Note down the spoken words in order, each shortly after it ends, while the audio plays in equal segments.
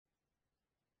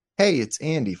Hey, it's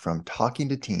Andy from Talking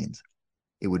to Teens.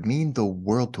 It would mean the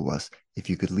world to us if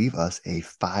you could leave us a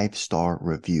 5-star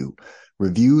review.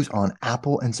 Reviews on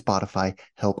Apple and Spotify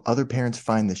help other parents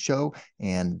find the show,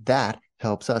 and that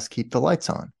helps us keep the lights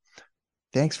on.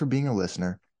 Thanks for being a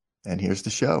listener, and here's the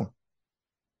show.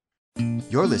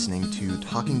 You're listening to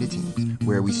Talking to Teens,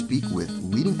 where we speak with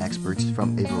leading experts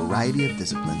from a variety of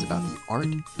disciplines about the art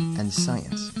and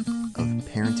science of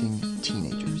parenting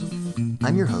teenagers.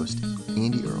 I'm your host,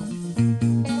 Andy Earle.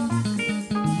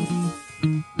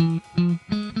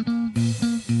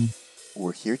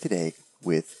 We're here today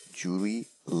with Julie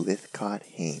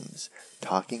Lythcott-Haims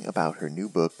talking about her new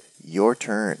book, Your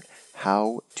Turn: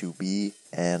 How to Be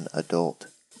an Adult.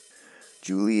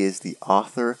 Julie is the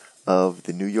author of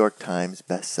the New York Times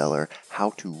bestseller,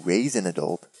 How to Raise an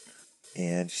Adult,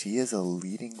 and she is a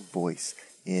leading voice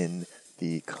in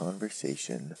the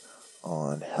conversation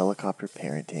on helicopter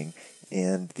parenting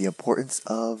and the importance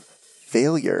of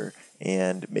failure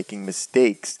and making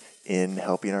mistakes in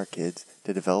helping our kids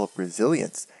to develop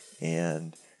resilience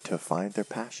and to find their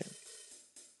passion.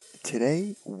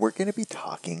 Today, we're going to be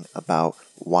talking about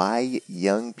why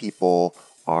young people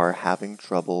are having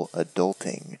trouble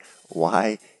adulting,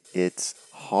 why it's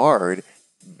hard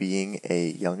being a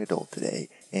young adult today,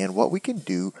 and what we can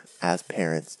do as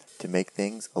parents to make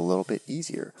things a little bit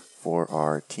easier for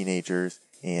our teenagers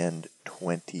and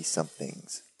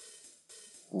 20-somethings.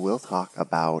 We'll talk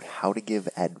about how to give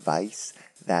advice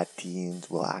that teens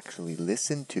will actually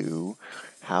listen to,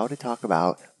 how to talk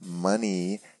about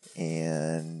money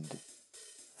and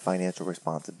financial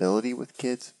responsibility with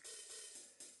kids,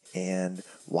 and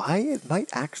why it might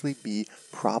actually be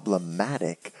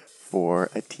problematic for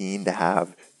a teen to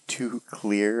have too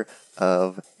clear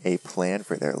of a plan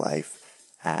for their life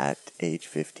at age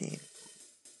 15.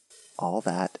 All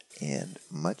that and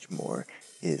much more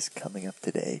is coming up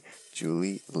today.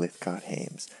 Julie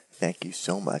Lythcott-Haims, thank you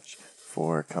so much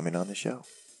for coming on the show.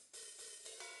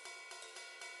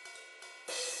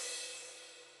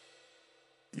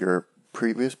 Your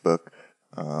previous book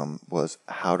was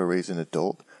How to Raise an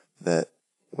Adult, that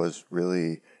was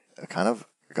really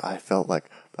I felt like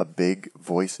a big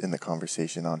voice in the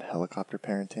conversation on helicopter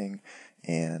parenting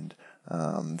and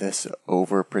this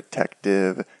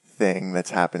overprotective thing that's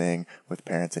happening with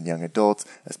parents and young adults,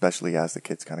 especially as the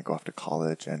kids kind of go off to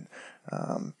college and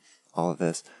all of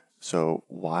this. So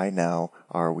why now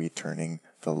are we turning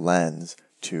the lens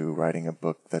to writing a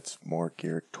book that's more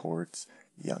geared towards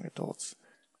young adults?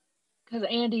 Because,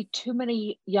 Andy, too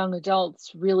many young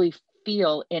adults really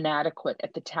feel inadequate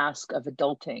at the task of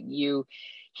adulting. You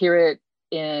hear it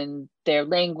in their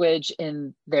language,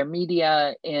 in their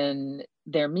media, in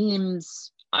their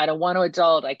memes. I don't want to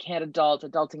adult. I can't adult.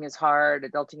 Adulting is hard.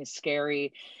 Adulting is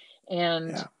scary.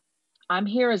 And Yeah. I'm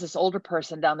here as this older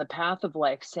person down the path of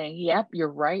life saying, yep,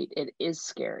 you're right. It is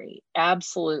scary.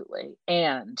 Absolutely.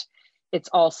 And it's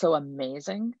also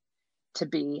amazing to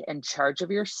be in charge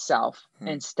of yourself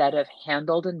instead of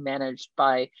handled and managed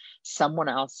by someone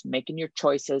else making your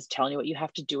choices, telling you what you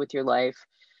have to do with your life.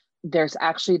 There's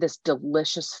actually this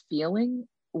delicious feeling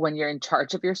when you're in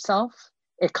charge of yourself.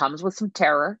 It comes with some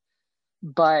terror,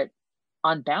 but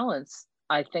on balance,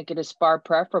 I think it is far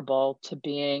preferable to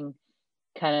being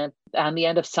kind of on the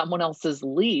end of someone else's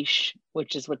leash,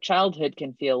 which is what childhood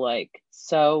can feel like.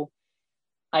 So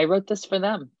I wrote this for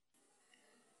them.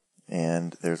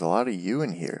 And there's a lot of you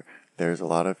in here. There's a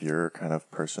lot of your kind of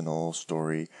personal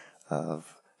story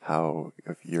of how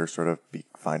you're sort of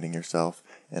finding yourself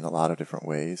in a lot of different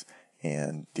ways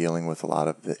and dealing with a lot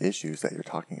of the issues that you're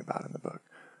talking about in the book.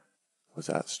 Was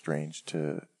that strange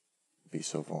to be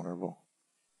so vulnerable?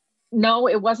 No,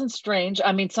 it wasn't strange.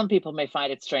 I mean, some people may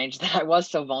find it strange that I was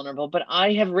so vulnerable, but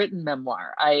I have written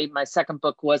memoir. My second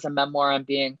book was a memoir on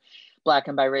being Black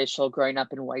and biracial, growing up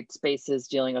in white spaces,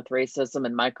 dealing with racism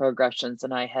and microaggressions,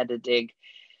 and I had to dig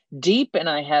deep and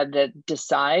I had to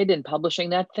decide in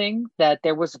publishing that thing that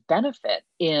there was a benefit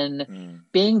in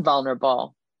being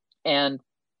vulnerable, and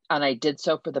I did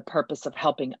so for the purpose of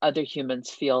helping other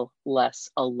humans feel less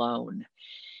alone.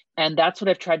 And that's what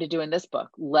I've tried to do in this book.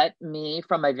 Let me,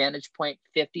 from my vantage point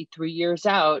 53 years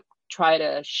out, try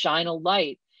to shine a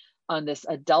light on this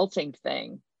adulting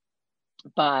thing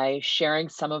by sharing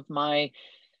some of my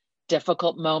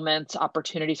difficult moments,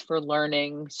 opportunities for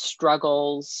learning,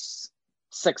 struggles,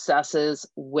 successes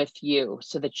with you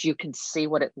so that you can see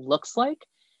what it looks like.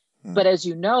 But as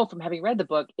you know, from having read the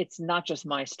book, it's not just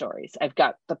my stories. I've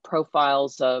got the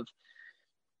profiles of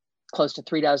close to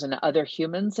 3,000 other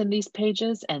humans in these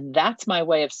pages. And that's my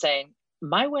way of saying,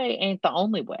 my way ain't the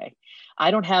only way. I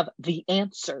don't have the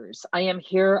answers. I am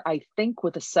here, I think,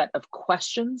 with a set of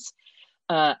questions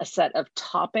a set of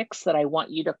topics that I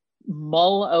want you to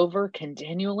mull over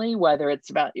continually, whether it's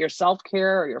about your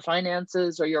self-care or your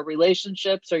finances or your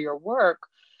relationships or your work.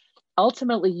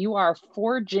 Ultimately, you are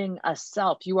forging a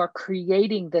self. You are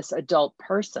creating this adult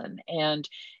person. And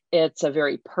it's a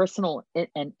very personal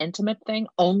and intimate thing.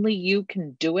 Only you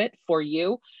can do it for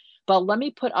you. But let me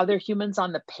put other humans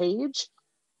on the page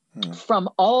from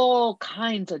all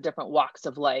kinds of different walks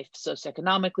of life,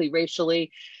 socioeconomically,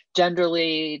 racially,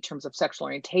 genderly, in terms of sexual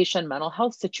orientation, mental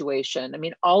health situation. I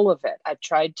mean, all of it. I've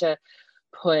tried to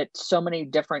put so many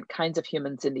different kinds of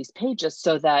humans in these pages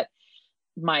so that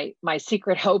my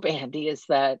secret hope, Andy, is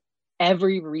that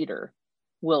every reader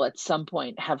will at some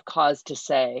point have cause to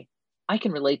say, I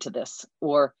can relate to this,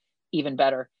 or even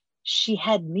better, she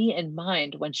had me in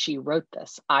mind when she wrote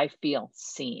this. I feel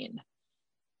seen.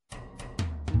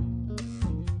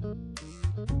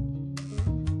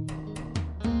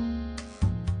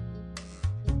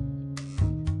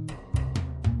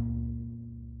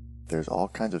 There's all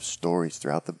kinds of stories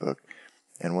throughout the book.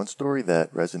 And one story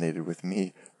that resonated with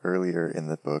me earlier in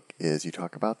the book is you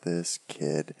talk about this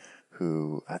kid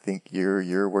who, I think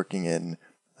you're working in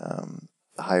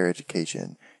higher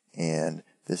education, and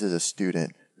this is a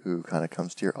student who kind of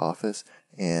comes to your office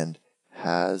and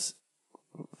has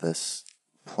this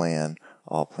plan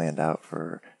all planned out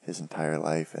for his entire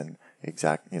life, and he's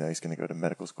going to go to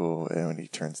medical school, and when he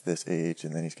turns this age,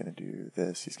 and then he's going to do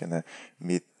this, he's going to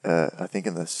meet, I think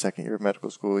in the second year of medical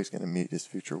school, he's going to meet his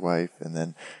future wife, and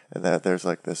then there's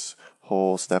like this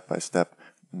whole step-by-step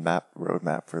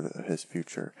roadmap for his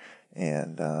future.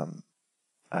 And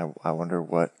I wonder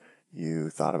what you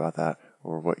thought about that,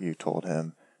 or what you told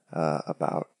him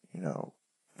about,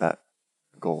 that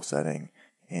goal setting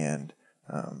and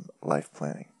life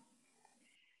planning.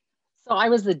 So I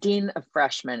was the dean of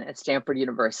freshmen at Stanford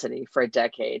University for a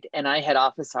decade, and I had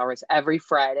office hours every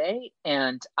Friday,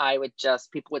 and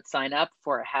people would sign up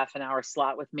for a half an hour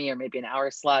slot with me, or maybe an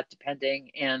hour slot, depending.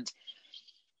 And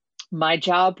my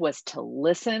job was to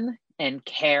listen and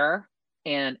care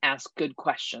and ask good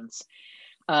questions.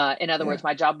 In other words,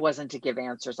 my job wasn't to give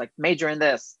answers like major in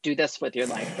this, do this with your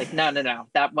life. Like, no.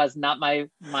 That was not my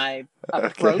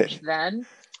approach then.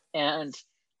 And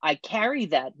I carry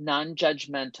that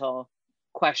non-judgmental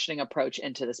questioning approach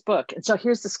into this book. And so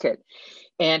here's this kid,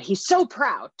 and he's so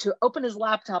proud to open his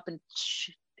laptop and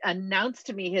announce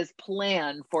to me his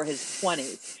plan for his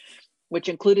 20s, which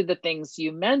included the things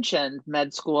you mentioned: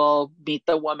 med school, meet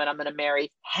the woman I'm going to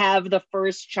marry, have the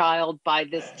first child by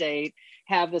this date,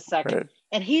 have the second. Right.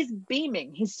 And he's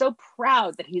beaming. He's so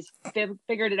proud that he's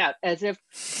figured it out, as if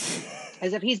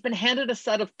he's been handed a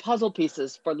set of puzzle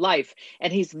pieces for life,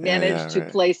 and he's managed to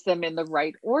place them in the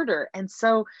right order. And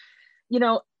so,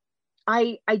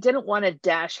 I didn't want to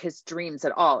dash his dreams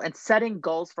at all. And setting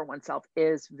goals for oneself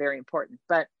is very important.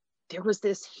 But there was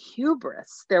this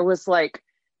hubris. There was like,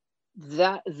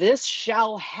 that this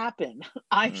shall happen.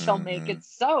 I shall make it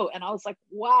so. And I was like,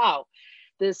 wow.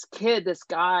 This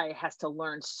guy has to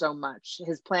learn so much.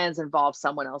 His plans involve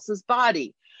someone else's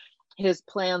body. His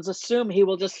plans assume he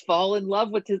will just fall in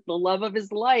love with the love of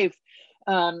his life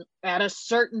at a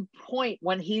certain point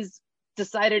when he's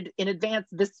decided in advance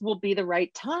this will be the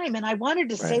right time. And I wanted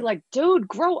to say, like, dude,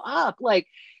 grow up. Like,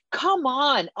 come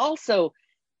on. Also,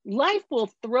 life will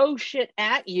throw shit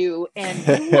at you, and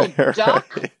you will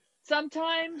duck.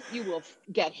 Sometimes you will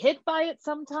get hit by it.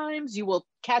 Sometimes you will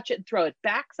catch it and throw it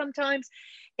back sometimes.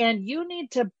 And you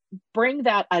need to bring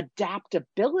that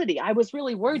adaptability. I was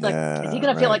really worried, like, is he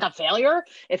going to feel like a failure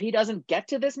if he doesn't get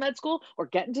to this med school or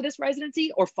get into this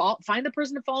residency or find the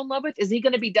person to fall in love with? Is he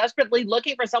going to be desperately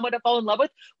looking for someone to fall in love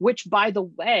with, which, by the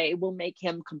way, will make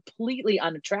him completely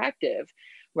unattractive,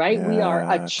 right? Yeah, we are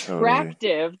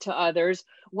attractive to others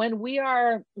when we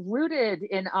are rooted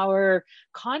in our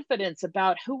confidence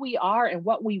about who we are and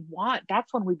what we want.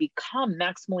 That's when we become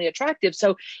maximally attractive.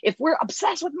 So if we're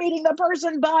obsessed with meeting the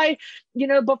person by,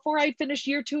 before I finish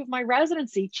year 2 of my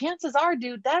residency, chances are,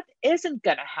 dude, that isn't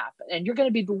going to happen. And you're going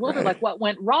to be bewildered, like, what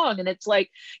went wrong? And it's like,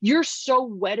 you're so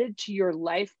wedded to your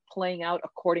life playing out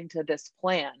according to this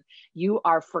plan, you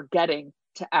are forgetting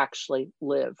to actually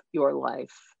live your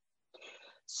life.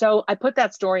 So I put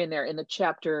that story in there in the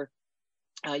chapter,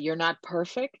 You're Not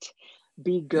Perfect,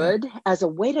 Be Good, as a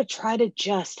way to try to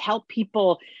just help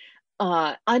people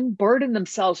unburden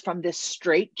themselves from this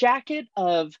straitjacket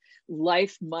of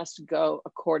life must go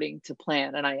according to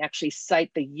plan. And I actually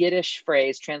cite the Yiddish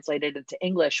phrase translated into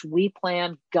English, we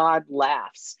plan, God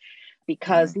laughs.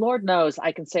 Because Lord knows,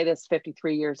 I can say this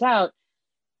 53 years out,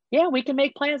 we can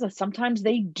make plans, and sometimes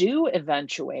they do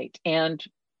eventuate. And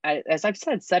as I've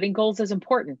said, setting goals is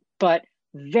important, but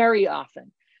very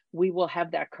often we will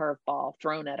have that curveball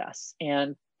thrown at us,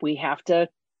 and we have to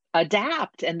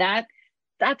adapt. And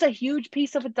that's a huge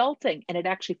piece of adulting. And it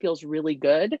actually feels really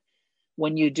good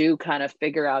when you do kind of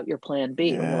figure out your plan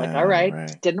B, when you're like, all Yeah, right,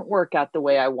 right. didn't work out the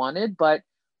way I wanted, but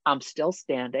I'm still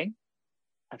standing.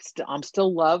 I'm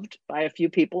still loved by a few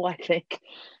people, I think.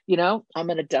 I'm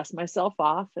going to dust myself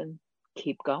off and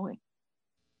keep going.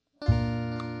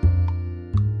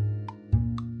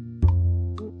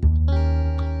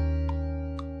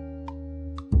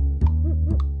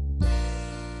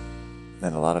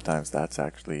 And a lot of times that's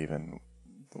actually even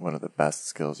one of the best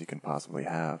skills you can possibly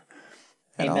have.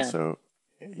 And Amen. also,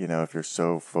 if you're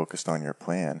so focused on your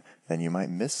plan, then you might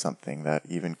miss something that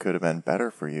even could have been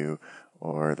better for you,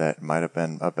 or that might have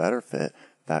been a better fit,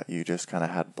 that you just kind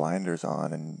of had blinders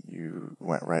on and you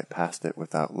went right past it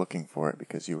without looking for it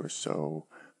because you were so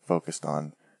focused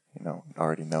on,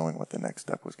 already knowing what the next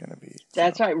step was going to be.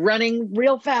 That's So, right. Running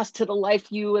real fast to the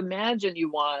life you imagine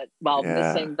you want while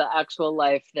yeah. missing the actual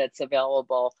life that's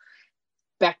available,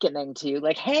 beckoning to you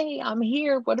like, hey, I'm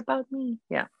here. What about me?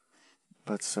 Yeah.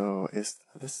 But so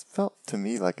this felt to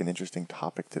me like an interesting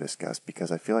topic to discuss,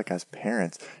 because I feel like as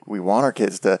parents, we want our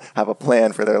kids to have a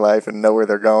plan for their life and know where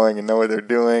they're going and know what they're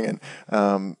doing,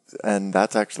 and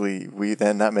that's actually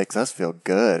that makes us feel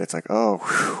good. It's like, oh,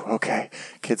 whew, okay,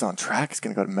 kid's on track. He's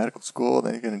gonna go to medical school,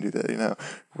 then he's gonna do that,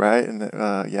 right? And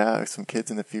yeah, some kids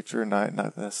in the future,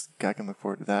 not this guy can look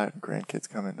forward to that. Grandkids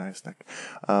coming, nice.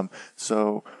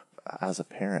 So as a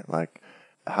parent, like,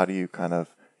 how do you kind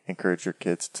of encourage your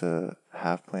kids to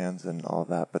have plans and all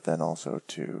that, but then also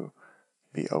to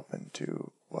be open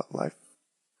to what life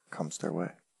comes their way?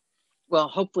 Well,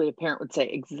 hopefully a parent would say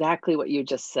exactly what you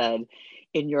just said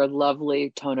in your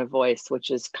lovely tone of voice, which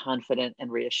is confident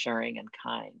and reassuring and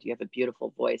kind. You have a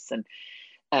beautiful voice, and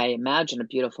I imagine a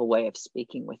beautiful way of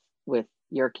speaking with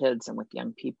your kids and with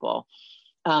young people.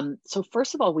 So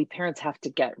first of all, we parents have to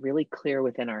get really clear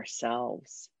within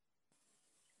ourselves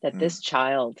that Mm, this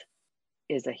child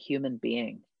is a human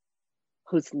being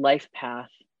whose life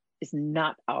path is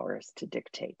not ours to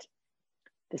dictate.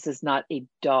 This is not a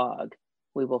dog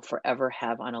we will forever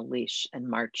have on a leash and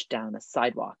march down a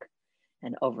sidewalk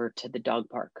and over to the dog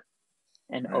park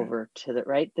and right. over to the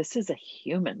right. This is a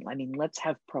human. I mean, let's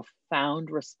have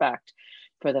profound respect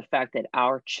for the fact that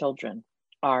our children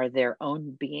are their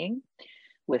own being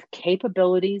with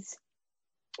capabilities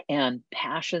and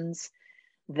passions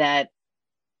that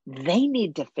they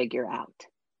need to figure out.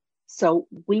 So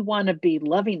we want to be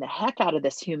loving the heck out of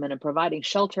this human and providing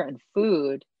shelter and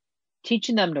food,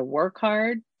 teaching them to work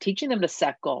hard, teaching them to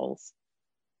set goals,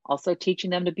 also teaching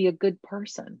them to be a good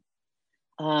person.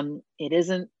 It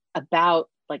isn't about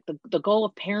like the goal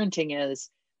of parenting is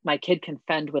my kid can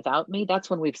fend without me. That's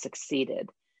when we've succeeded.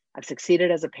 I've succeeded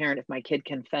as a parent if my kid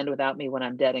can fend without me when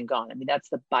I'm dead and gone. I mean, that's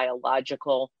the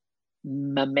biological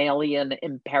mammalian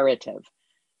imperative.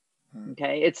 Mm,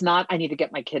 Okay. It's not, I need to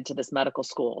get my kid to this medical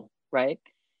school, right?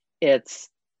 It's,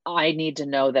 I need to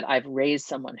know that I've raised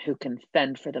someone who can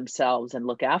fend for themselves and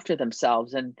look after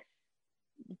themselves and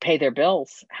pay their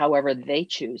bills however they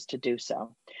choose to do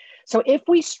so. So if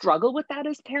we struggle with that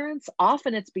as parents,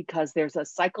 often it's because there's a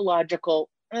psychological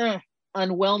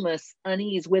unwellness,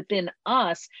 unease within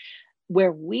us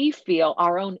where we feel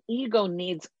our own ego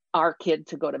needs our kid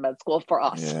to go to med school for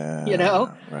us, you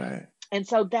know? yeah, right. And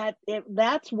so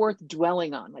that's worth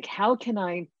dwelling on. Like, how can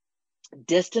I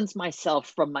distance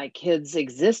myself from my kids'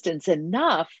 existence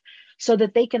enough so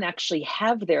that they can actually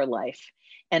have their life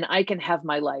and I can have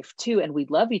my life too, and we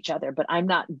love each other, but I'm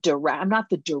not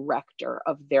the director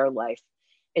of their life.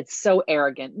 It's so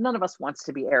arrogant. None of us wants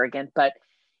to be arrogant, but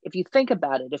if you think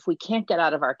about it, if we can't get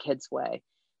out of our kids' way,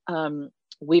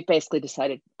 we've basically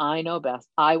decided, I know best.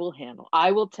 I will handle.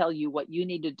 I will tell you what you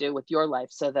need to do with your life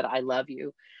so that I love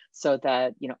you, so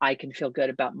that I can feel good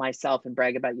about myself and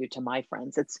brag about you to my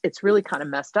friends. It's really kind of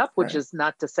messed up, which Right. is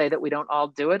not to say that we don't all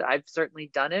do it. I've certainly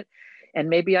done it, and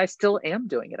maybe I still am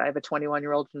doing it. I have a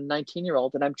 21-year-old and a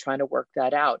 19-year-old, and I'm trying to work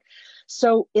that out.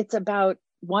 So it's about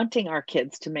wanting our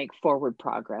kids to make forward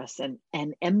progress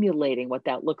and emulating what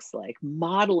that looks like,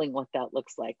 modeling what that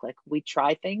looks like. Like, we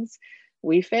try things,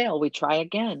 we fail, we try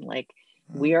again. Like,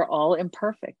 we Mm, are all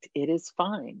imperfect. It is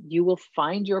fine. You will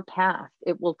find your path.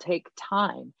 It will take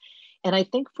time. And I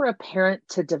think for a parent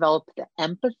to develop the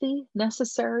empathy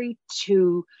necessary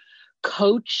to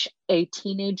coach a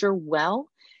teenager well,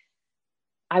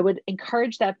 I would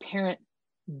encourage that parent,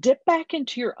 dip back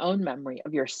into your own memory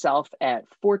of yourself at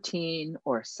 14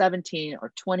 or 17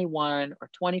 or 21 or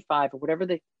 25 or whatever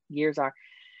the years are,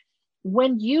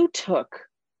 when you took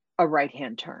a right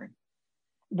hand turn,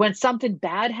 when something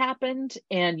bad happened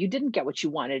and you didn't get what you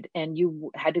wanted and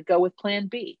you had to go with plan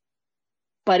B.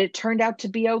 but it turned out to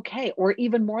be okay, or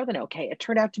even more than okay. It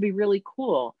turned out to be really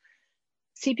cool.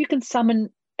 See if you can summon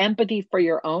empathy for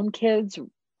your own kids,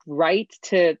 right,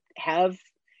 to have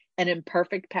an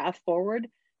imperfect path forward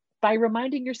by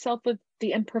reminding yourself of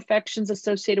the imperfections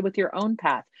associated with your own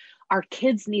path. Our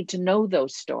kids need to know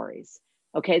those stories.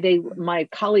 Okay, my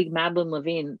colleague Madeline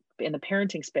Levine in the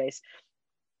parenting space,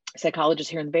 psychologist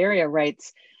here in the Bay Area,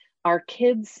 writes, our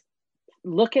kids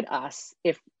look at us,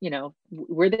 if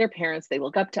we're their parents, they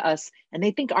look up to us and they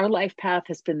think our life path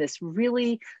has been this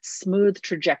really smooth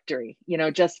trajectory,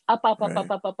 just up, up, up,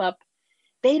 up, Right. up, up, up.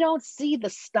 They don't see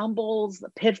the stumbles, the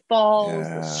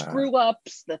pitfalls, the Yeah. screw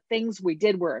ups, the things we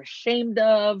did we're ashamed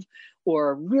of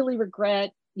or really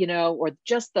regret, or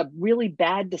just the really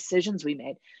bad decisions we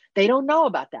made. They don't know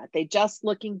about that. They just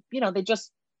looking, they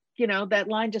just, that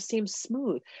line just seems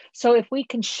smooth. So if we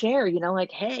can share,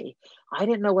 like, hey, I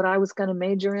didn't know what I was going to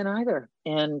major in either.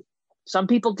 And some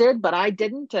people did, but I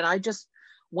didn't. And I just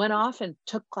went off and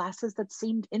took classes that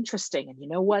seemed interesting. And you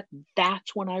know what?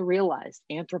 That's when I realized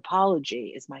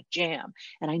anthropology is my jam.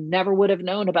 And I never would have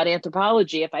known about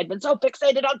anthropology if I'd been so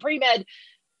fixated on pre-med,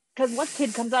 because what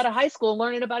kid comes out of high school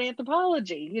learning about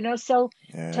anthropology, So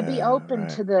to be Yeah. open Right.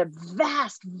 to the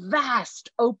vast,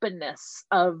 vast openness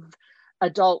of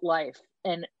adult life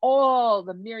and all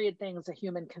the myriad things a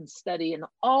human can study and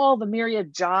all the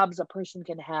myriad jobs a person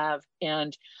can have,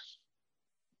 and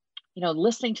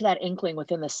listening to that inkling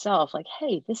within the self, like,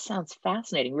 hey, this sounds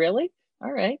fascinating. Really?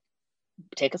 All right,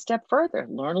 take a step further,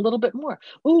 learn a little bit more.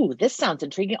 Ooh, this sounds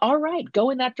intriguing. All right, go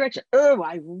in that direction. Oh,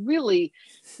 I really,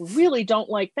 really don't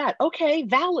like that. Okay,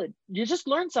 valid. You just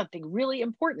learned something really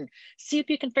important. See if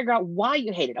you can figure out why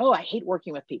you hate it. Oh, I hate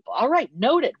working with people. All right,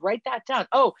 noted. Write that down.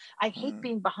 Oh, I hate Mm.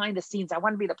 being behind the scenes. I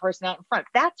want to be the person out in front.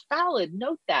 That's valid.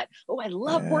 Note that. Oh, I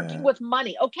love working Yeah. with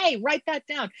money. Okay, write that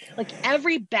down. Like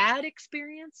every bad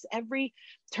experience, every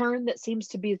turn that seems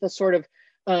to be the sort of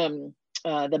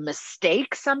the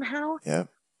mistake somehow, Yep.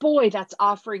 boy, that's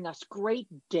offering us great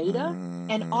data.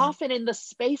 And Mm-hmm. often in the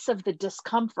space of the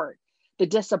discomfort, the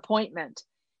disappointment,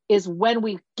 is when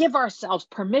we give ourselves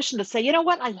permission to say, you know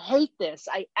what, I hate this.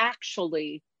 I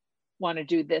actually want to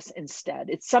do this instead.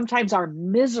 It's sometimes our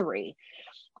misery.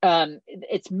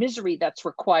 It's misery that's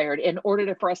required in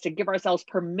order for us to give ourselves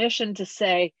permission to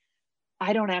say,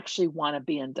 I don't actually want to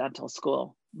be in dental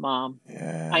school, Mom.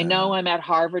 I know Yeah. I'm at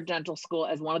Harvard Dental School,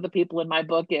 as one of the people in my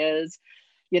book is,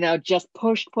 just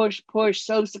push, push, push,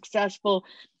 so successful.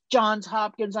 Johns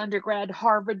Hopkins undergrad,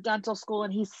 Harvard Dental School,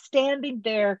 and he's standing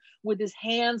there with his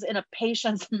hands in a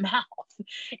patient's mouth.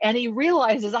 And he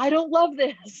realizes, I don't love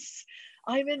this.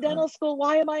 I'm in Huh. dental school.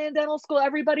 Why am I in dental school?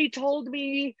 Everybody told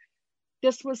me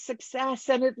this was success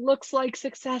and it looks like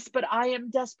success, but I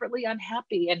am desperately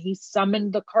unhappy. And he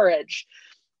summoned the courage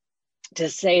to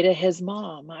say to his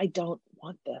mom, I don't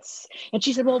want this. And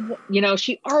she said, well,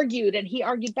 she argued and he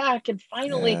argued back. And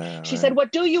finally Yeah. she said, Right.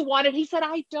 what do you want? And he said,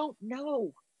 I don't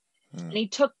know. Mm. And he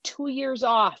took 2 years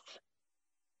off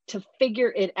to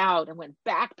figure it out and went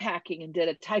backpacking and did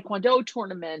a Taekwondo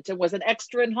tournament and was an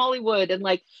extra in Hollywood and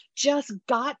like just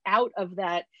got out of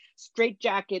that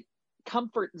straitjacket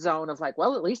comfort zone of like,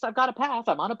 well, at least I've got a path.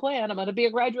 I'm on a plan. I'm going to be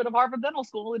a graduate of Harvard Dental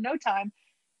School in no time.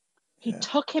 He Yeah.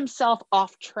 took himself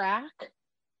off track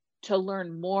to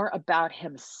learn more about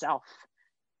himself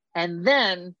and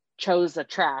then chose a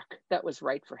track that was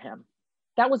right for him.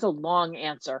 That was a long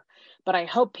answer, but I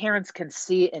hope parents can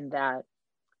see in that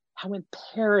how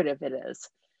imperative it is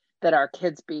that our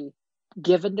kids be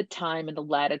given the time and the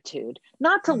latitude,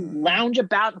 not to Mm-hmm. lounge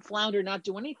about and flounder, not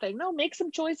do anything. No, make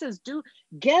some choices.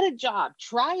 Get a job,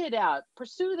 try it out,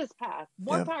 pursue this path.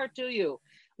 More Yep. power to you.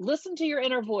 Listen to your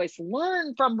inner voice.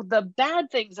 Learn from the bad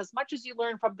things as much as you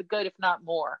learn from the good, if not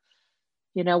more.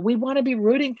 We want to be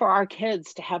rooting for our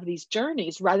kids to have these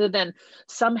journeys rather than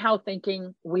somehow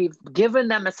thinking we've given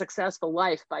them a successful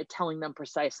life by telling them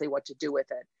precisely what to do with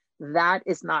it. That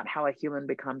is not how a human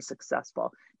becomes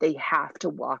successful. They have to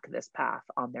walk this path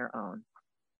on their own.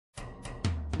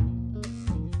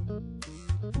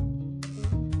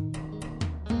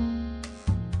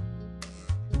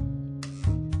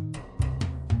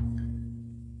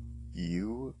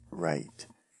 You write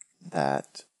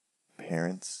that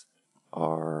parents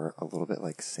are a little bit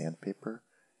like sandpaper.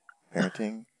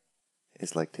 Parenting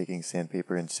is like taking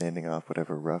sandpaper and sanding off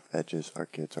whatever rough edges our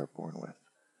kids are born with,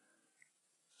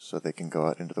 so they can go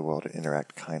out into the world and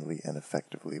interact kindly and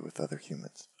effectively with other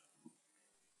humans.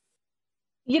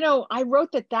 I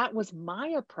wrote that was my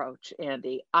approach,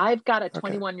 Andy. I've got a Okay.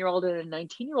 21-year-old and a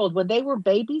 19-year-old. When they were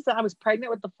babies, I was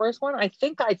pregnant with the first one. I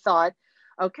think I thought,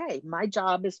 okay, my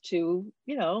job is to,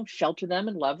 shelter them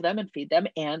and love them and feed them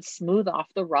and smooth off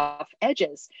the rough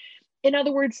edges. In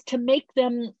other words, to make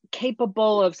them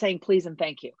capable of saying please and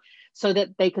thank you so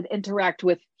that they could interact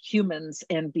with humans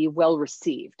and be well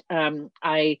received.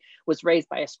 I was raised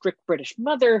by a strict British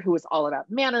mother who was all about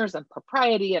manners and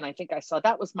propriety. And I think I saw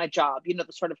that was my job, the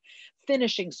sort of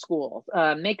finishing school,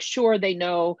 make sure they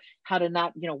know how to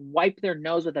not, wipe their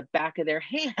nose with the back of their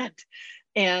hand.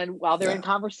 And while they're in Yeah.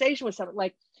 conversation with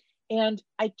someone, and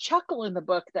I chuckle in the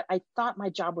book that I thought my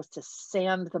job was to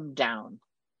sand them down.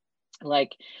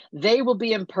 Like, they will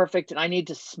be imperfect and I need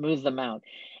to smooth them out.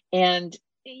 And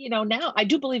now I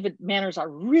do believe that manners are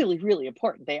really, really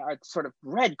important. They are sort of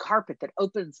red carpet that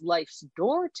opens life's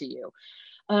door to you.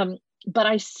 But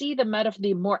I see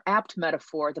the more apt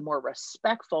metaphor, the more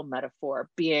respectful metaphor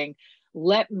being,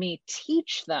 let me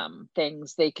teach them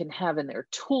things they can have in their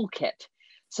toolkit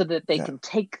so that they Yeah. can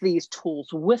take these tools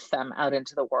with them out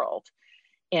into the world.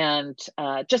 And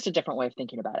just a different way of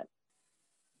thinking about it.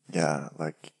 Yeah,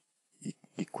 like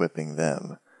equipping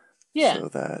them Yeah. so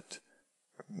that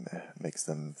makes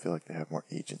them feel like they have more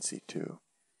agency too.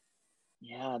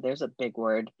 Yeah, there's a big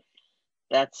word.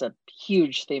 That's a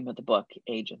huge theme of the book,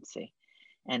 agency.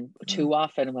 And too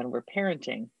often when we're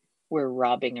parenting, we're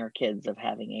robbing our kids of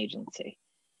having agency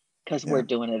because we're Yeah.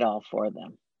 doing it all for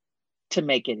them to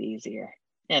make it easier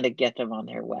and to get them on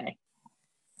their way.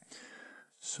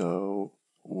 So,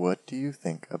 what do you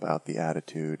think about the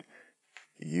attitude,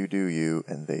 you do you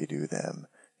and they do them,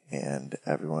 and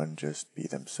everyone just be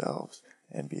themselves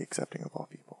and be accepting of all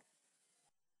people?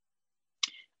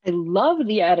 I love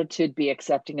the attitude, be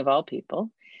accepting of all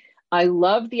people. I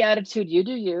love the attitude, you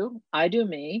do you, I do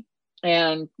me,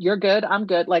 and you're good, I'm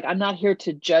good. Like, I'm not here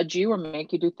to judge you or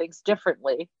make you do things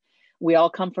differently. We all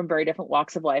come from very different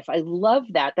walks of life. I love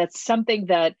that. That's something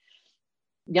that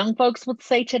young folks would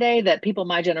say today that people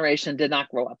my generation did not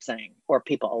grow up saying, or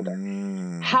people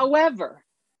older. However,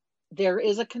 there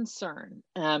is a concern,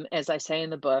 as I say in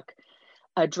the book,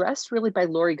 addressed really by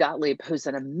Lori Gottlieb, who's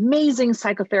an amazing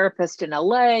psychotherapist in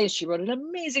LA. She wrote an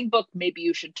amazing book, Maybe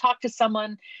You Should Talk to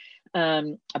Someone,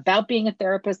 about being a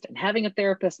therapist and having a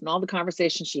therapist and all the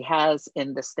conversations she has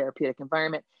in this therapeutic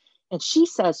environment. And she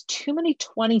says too many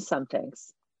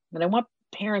 20-somethings, and I want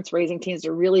parents raising teens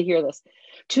to really hear this,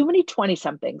 too many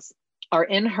 20-somethings are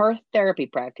in her therapy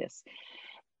practice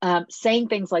saying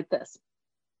things like this.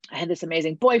 I had this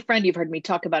amazing boyfriend. You've heard me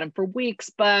talk about him for weeks,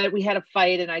 but we had a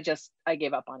fight and I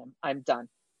gave up on him. I'm done.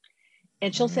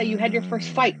 And she'll say, you had your first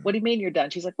fight. What do you mean you're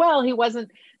done? She's like, well,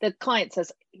 the client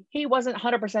says, he wasn't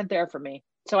 100% there for me.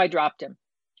 So I dropped him.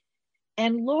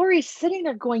 And Lori's sitting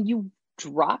there going, you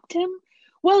dropped him?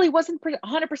 Well, he wasn't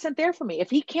 100% there for me.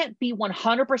 If he can't be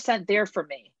 100% there for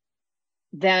me,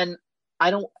 then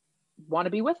I don't want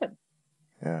to be with him.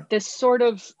 Yeah. This sort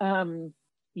of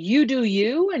you do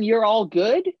you and you're all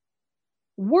good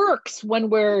works when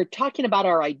we're talking about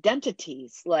our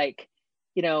identities. Like,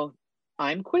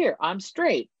 I'm queer, I'm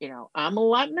straight, I'm a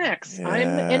Latinx, Yeah.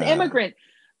 I'm an immigrant.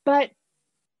 But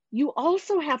you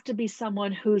also have to be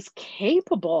someone who's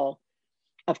capable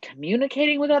of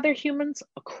communicating with other humans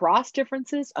across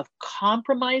differences, of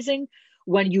compromising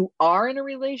when you are in a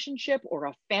relationship or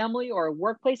a family or a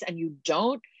workplace and you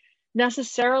don't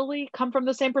necessarily come from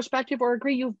the same perspective or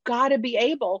agree. You've got to be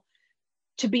able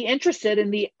to be interested in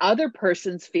the other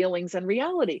person's feelings and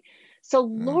reality. So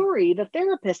Lori, the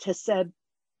therapist, has said,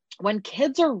 when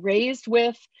kids are raised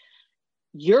with,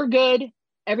 you're good,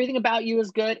 everything about you is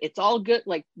good, it's all good,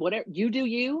 like whatever, you do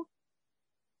you,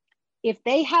 if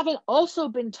they haven't also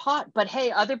been taught, but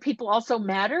hey, other people also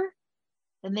matter,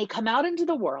 then they come out into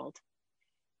the world.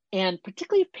 And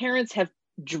particularly if parents have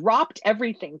dropped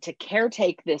everything to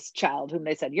caretake this child whom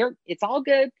they said, it's all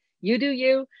good, you do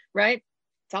you, right?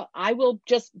 So I will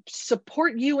just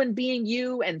support you in being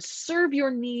you and serve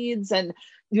your needs and,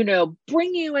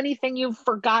 bring you anything you've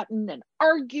forgotten and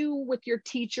argue with your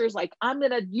teachers. Like,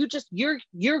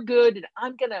 you're good and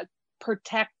I'm going to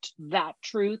protect that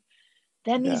truth.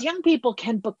 Then these young people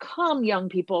can become young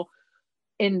people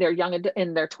in their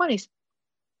 20s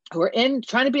who are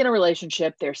trying to be in a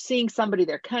relationship. They're seeing somebody,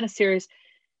 they're kind of serious.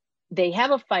 They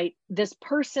have a fight. This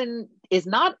person is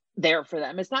not there for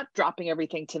them. It's not dropping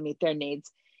everything to meet their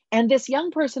needs. And this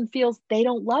young person feels they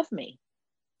don't love me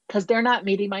because they're not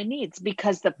meeting my needs,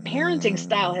 because the parenting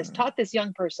style has taught this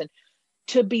young person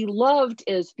to be loved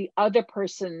is the other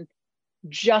person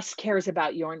just cares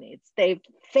about your needs. They've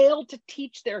failed to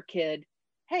teach their kid,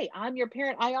 hey, I'm your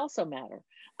parent, I also matter.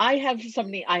 I have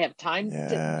time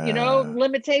to,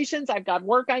 limitations. I've got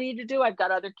work I need to do. I've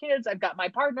got other kids. I've got my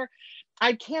partner.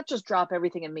 I can't just drop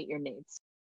everything and meet your needs.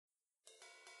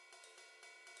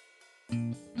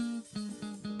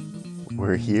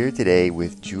 We're here today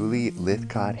with Julie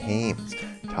Lythcott-Haims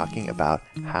talking about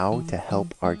how to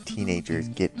help our teenagers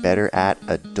get better at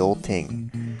adulting.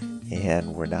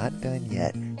 And we're not done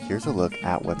yet. Here's a look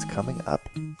at what's coming up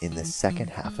in the second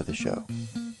half of the show.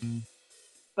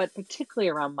 But particularly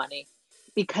around money,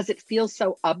 because it feels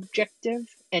so objective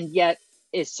and yet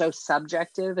is so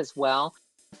subjective as well.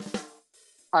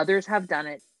 Others have done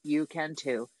it. You can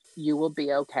too. You will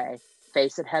be okay.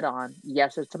 Face it head on.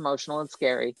 Yes, it's emotional and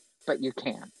scary, but you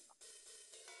can.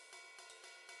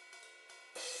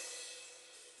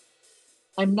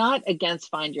 I'm not against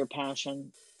find your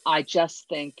passion. I just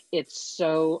think it's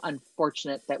so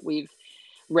unfortunate that we've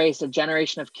raised a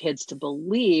generation of kids to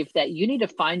believe that you need to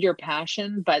find your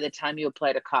passion by the time you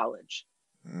apply to college,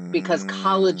 because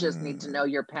colleges need to know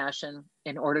your passion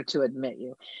in order to admit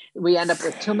you. We end up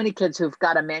with too many kids who've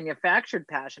got a manufactured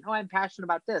passion. Oh, I'm passionate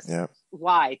about this. Yeah.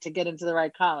 Why? To get into the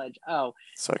right college. Oh,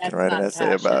 so I can write an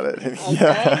essay about it. Okay,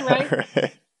 Yeah,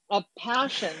 right? A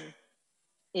passion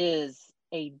is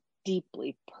a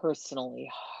deeply personally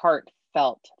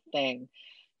heartfelt thing.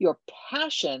 Your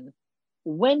passion,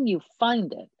 when you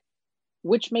find it,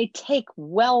 which may take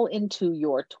well into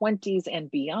your 20s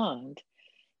and beyond,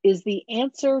 is the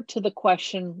answer to the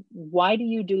question, why do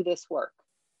you do this work?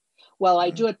 Well,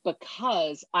 I do it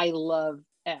because I love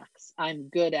X. I'm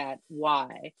good at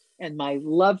Y. And my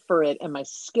love for it and my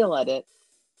skill at it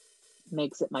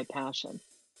makes it my passion.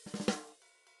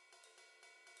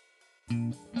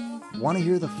 Want to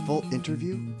hear the full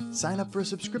interview? Sign up for a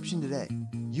subscription today.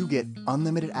 You get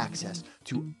unlimited access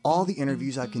to all the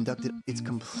interviews I've conducted. It's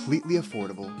completely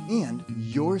affordable, and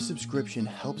your subscription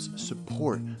helps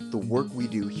support the work we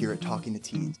do here at Talking to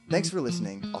Teens. Thanks for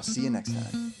listening. I'll see you next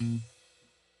time.